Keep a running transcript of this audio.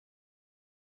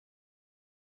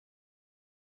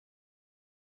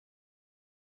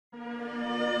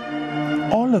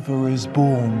Oliver is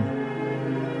born.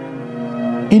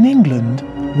 In England,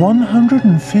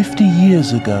 150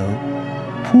 years ago,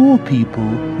 poor people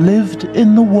lived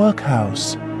in the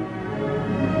workhouse.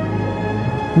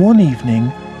 One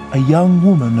evening, a young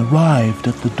woman arrived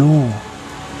at the door.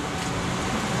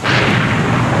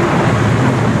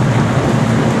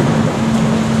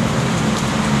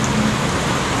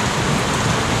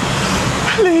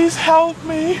 Please help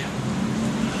me.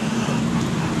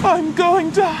 I'm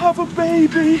going to have a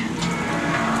baby.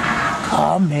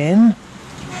 Come in.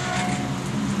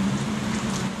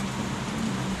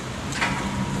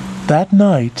 That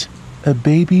night, a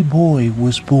baby boy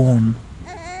was born.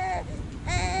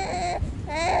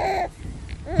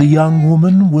 The young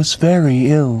woman was very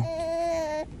ill.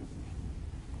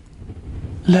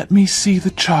 Let me see the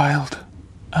child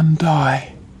and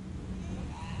die.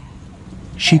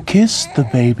 She kissed the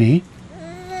baby,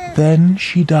 then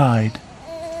she died.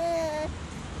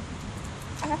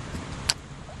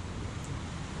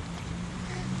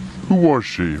 Who was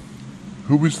she?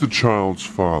 Who is the child's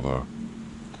father?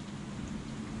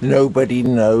 Nobody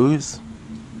knows.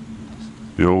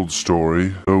 The old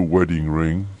story, no wedding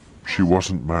ring, she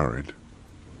wasn't married.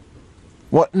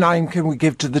 What name can we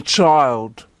give to the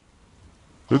child?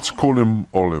 Let's call him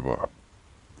Oliver.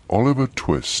 Oliver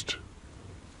Twist.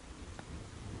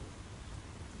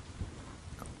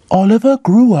 Oliver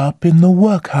grew up in the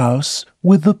workhouse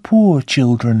with the poor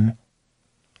children.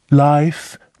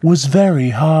 Life was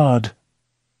very hard.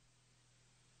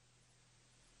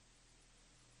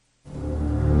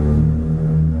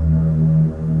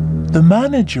 The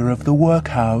manager of the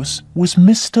workhouse was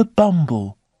Mr.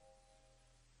 Bumble.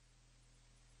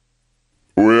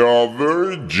 We are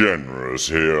very generous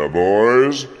here,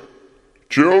 boys.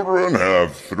 Children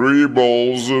have 3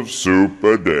 bowls of soup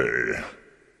a day.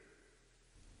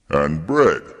 And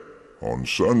bread on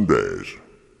Sundays.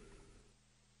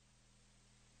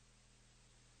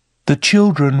 The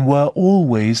children were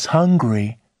always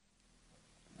hungry.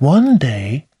 One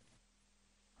day,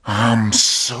 I'm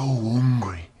so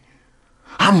hungry.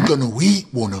 I'm gonna eat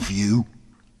one of you.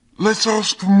 Let's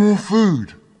ask for more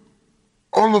food.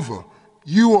 Oliver,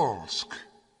 you ask.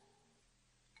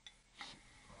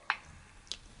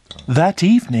 that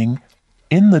evening,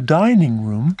 in the dining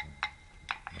room,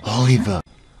 Oliver,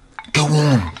 go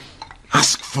on.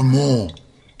 Ask for more.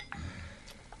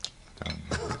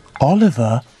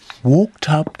 Oliver walked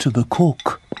up to the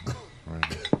cook.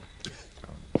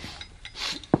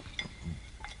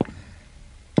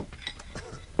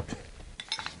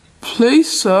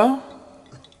 Please, sir,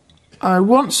 I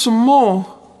want some more.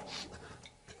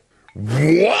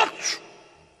 What?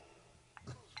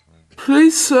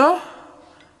 Please, sir,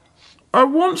 I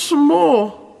want some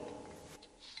more.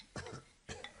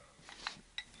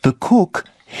 The cook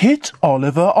hit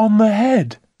Oliver on the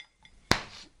head.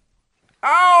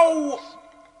 Ow!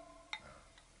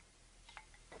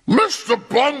 Mr.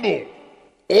 Bumble,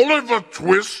 Oliver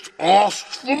Twist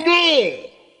asked for more.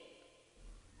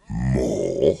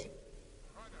 More?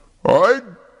 I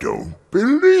don't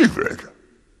believe it.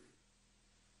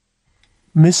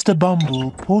 Mr.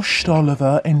 Bumble pushed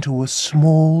Oliver into a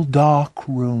small, dark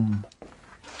room.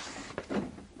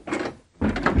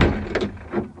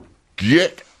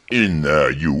 Get in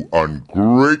there, you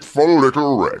ungrateful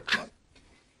little wretch.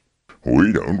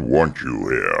 We don't want you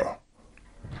here.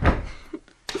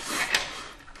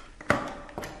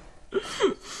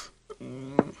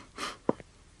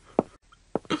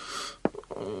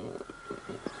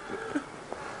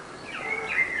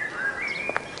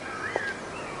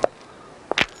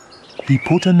 He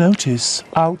put a notice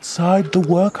outside the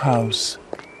workhouse.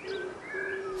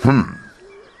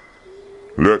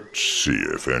 Let's see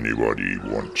if anybody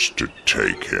wants to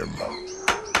take him.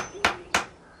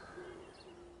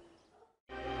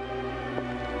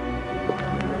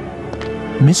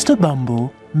 Mr.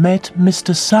 Bumble met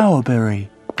Mr. Sowerberry,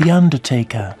 the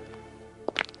undertaker.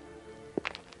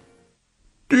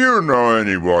 Do you know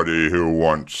anybody who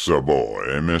wants a boy,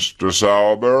 Mr.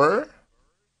 Sowerberry?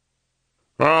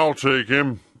 I'll take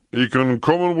him. He can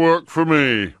come and work for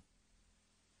me.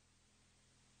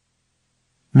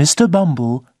 Mr.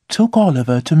 Bumble took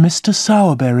Oliver to Mr.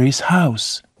 Sowerberry's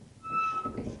house.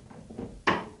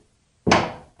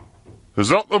 Is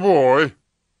that the boy?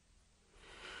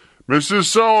 Mrs.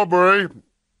 Sowerberry,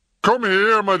 come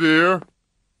here, my dear.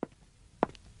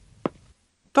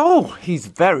 Oh, he's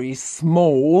very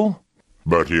small.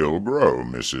 But he'll grow,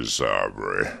 Mrs.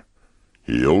 Sowerberry.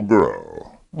 He'll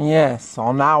grow. Yes,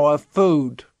 on our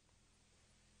food.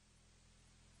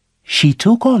 She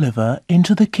took Oliver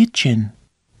into the kitchen.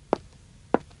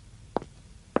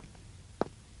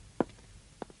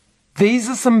 These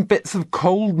are some bits of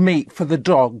cold meat for the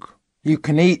dog. You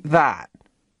can eat that.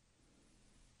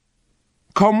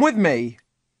 Come with me.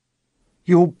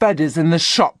 Your bed is in the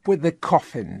shop with the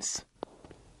coffins.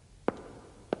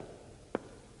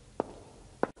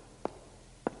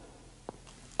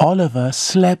 Oliver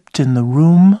slept in the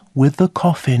room with the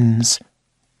coffins.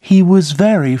 He was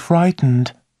very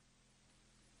frightened.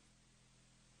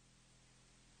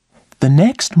 The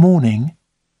next morning,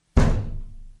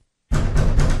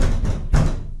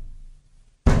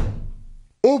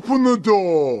 Open the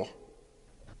door.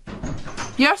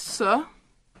 Yes, sir.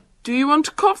 Do you want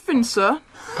a coffin, sir?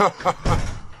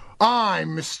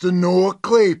 I'm Mr. Noah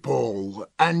Claypole,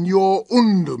 and you're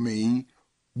under me,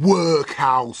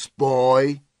 workhouse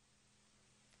boy.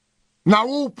 Now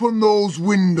open those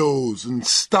windows and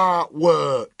start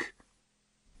work.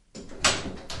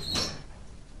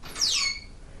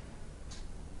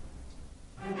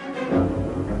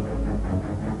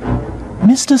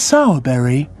 Mr.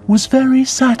 Sowerberry was very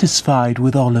satisfied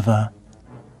with Oliver.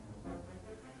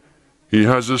 He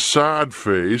has a sad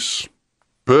face,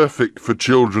 perfect for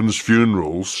children's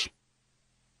funerals.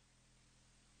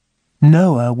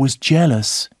 Noah was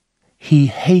jealous. He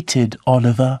hated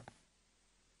Oliver.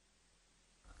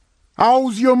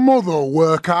 How's your mother,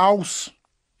 workhouse?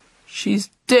 She's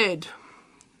dead.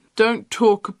 Don't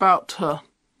talk about her.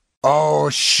 Oh,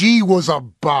 she was a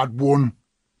bad one.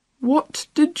 What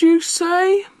did you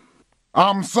say?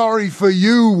 I'm sorry for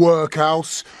you,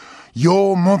 workhouse.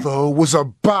 Your mother was a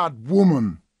bad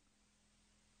woman.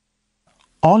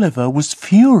 Oliver was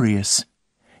furious.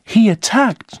 He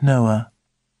attacked Noah.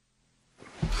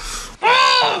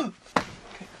 Help!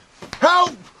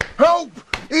 Help!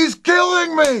 He's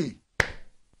killing me!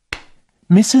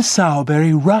 Mrs.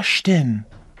 Sowerberry rushed in.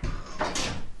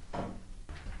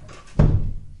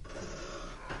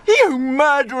 You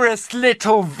murderous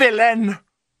little villain!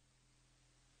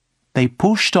 They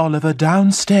pushed Oliver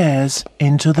downstairs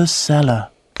into the cellar.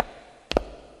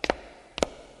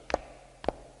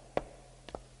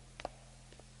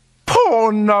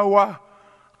 Poor Noah!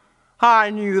 I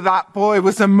knew that boy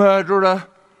was a murderer.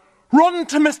 Run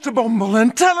to Mr. Bumble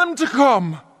and tell him to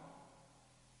come.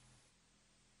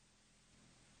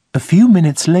 A few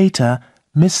minutes later,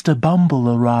 Mr. Bumble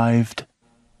arrived.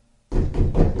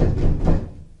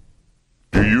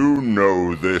 Do you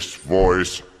know this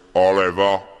voice,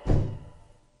 Oliver?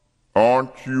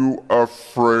 Aren't you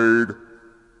afraid?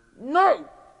 No.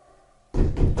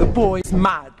 The boy's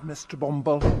mad, Mr.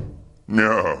 Bumble.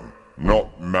 No,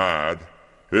 not mad.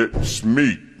 It's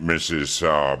meat, Mrs.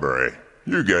 Sowerberry.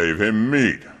 You gave him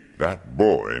meat. That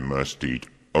boy must eat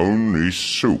only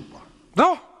soup.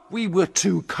 Oh, we were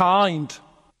too kind.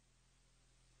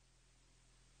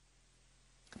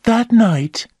 That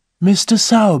night, Mr.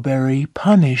 Sowerberry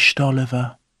punished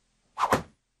Oliver.